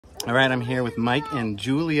All right, I'm here with Mike and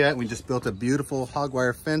Julia. We just built a beautiful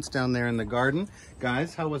Hogwire fence down there in the garden.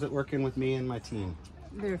 Guys, how was it working with me and my team?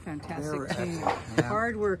 They're a fantastic team. Yeah.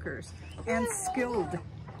 Hard workers and skilled.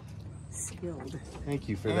 Thank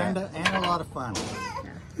you for that. And a lot of fun.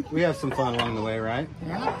 We have some fun along the way, right?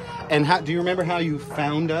 Yeah. And do you remember how you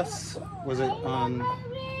found us? Was it on?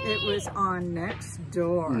 It was on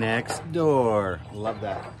Nextdoor. Nextdoor. Love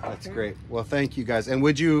that. That's great. Well, thank you guys. And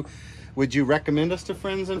would you recommend us to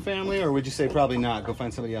friends and family, or would you say probably not? Go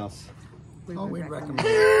find somebody else. We'd recommend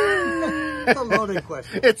it. It's a loaded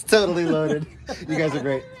question. It's totally loaded. You guys are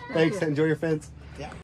great. Thanks. Enjoy your fence.